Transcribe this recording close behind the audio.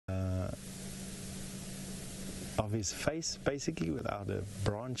of his face, basically, without a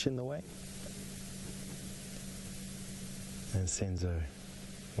branch in the way. And Senzo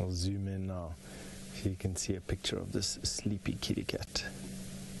will zoom in now so you can see a picture of this sleepy kitty cat.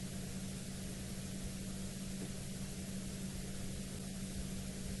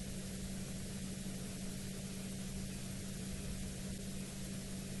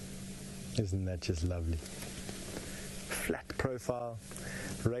 Isn't that just lovely? Flat profile,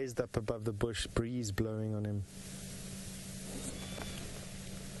 raised up above the bush, breeze blowing on him.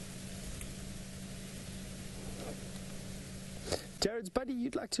 Jared's buddy,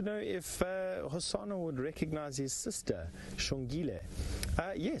 you'd like to know if Hosana would recognize his sister, Shongile.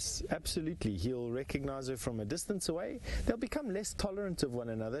 Yes, absolutely. He'll recognize her from a distance away. They'll become less tolerant of one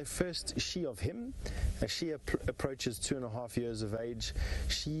another. First, she of him. As she approaches 2.5 years of age,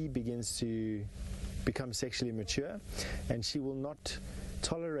 she begins to become sexually mature, and she will not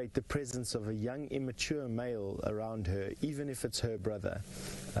tolerate the presence of a young, immature male around her, even if it's her brother.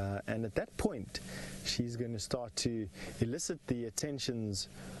 And at that point, she's going to start to elicit the attentions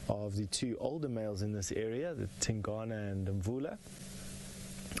of the two older males in this area, the Tingana and Mvula.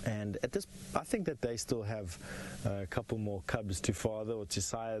 And at this, I think that they still have a couple more cubs to father or to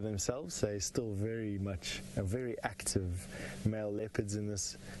sire themselves. They're still very much very active male leopards in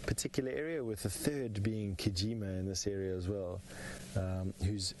this particular area, with a third being Djuma in this area as well,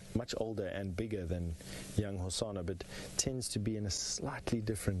 who's much older and bigger than young Hosana, but tends to be in a slightly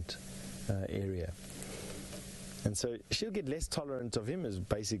different area. And so she'll get less tolerant of him, is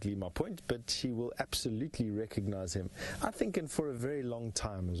basically my point, but she will absolutely recognize him, I think, and for a very long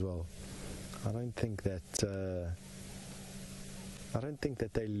time as well. I don't think that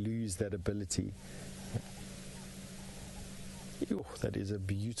they lose that ability. Ew, that is a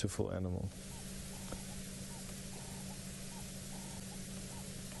beautiful animal.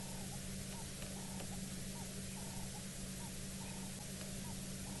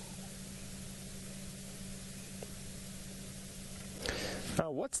 Now,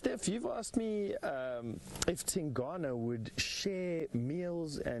 what's Steph? You've asked me if Tingana would share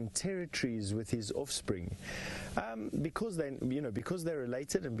meals and territories with his offspring, because they're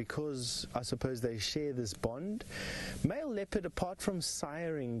related, and because I suppose they share this bond. Male leopard, apart from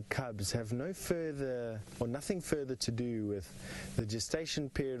siring cubs, have no further or nothing further to do with the gestation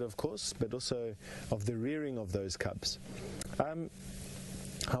period, of course, but also of the rearing of those cubs.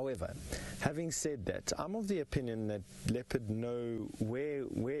 However, having said that, I'm of the opinion that leopard know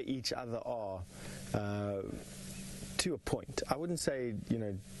where each other are to a point. I wouldn't say,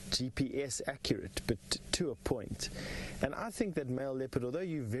 GPS accurate, but to a point. And I think that male leopard, although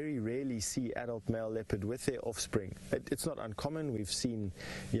you very rarely see adult male leopard with their offspring, it's not uncommon. We've seen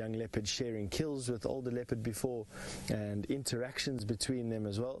young leopard sharing kills with older leopard before, and interactions between them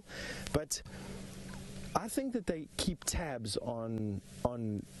as well. But I think that they keep tabs on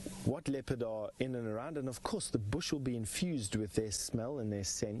what leopard are in and around, and of course the bush will be infused with their smell and their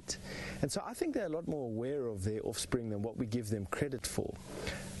scent, and so I think they're a lot more aware of their offspring than what we give them credit for.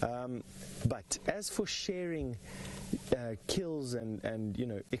 But as for sharing kills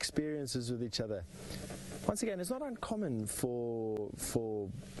and experiences with each other, once again, it's not uncommon for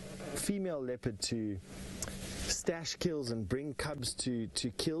female leopard to stash kills and bring cubs to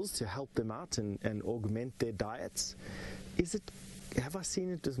kills to help them out and augment their diets. Have I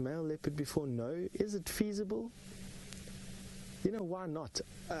seen it with male leopard before? No. Is it feasible? Why not?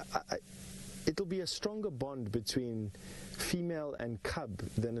 It'll be a stronger bond between female and cub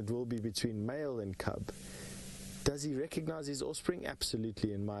than it will be between male and cub. Does he recognize his offspring?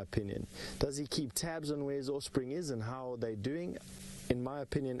 Absolutely, in my opinion. Does he keep tabs on where his offspring is and how they're doing? In my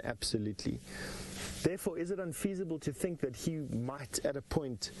opinion, absolutely. Therefore, is it unfeasible to think that he might at a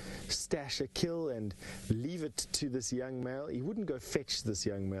point stash a kill and leave it to this young male? He wouldn't go fetch this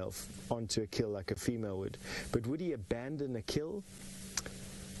young male onto a kill like a female would, but would he abandon a kill?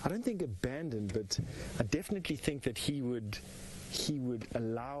 I don't think abandon, but I definitely think that he would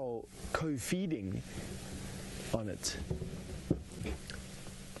allow co-feeding on it.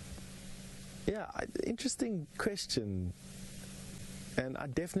 Yeah, interesting question. And I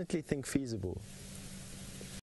definitely think feasible.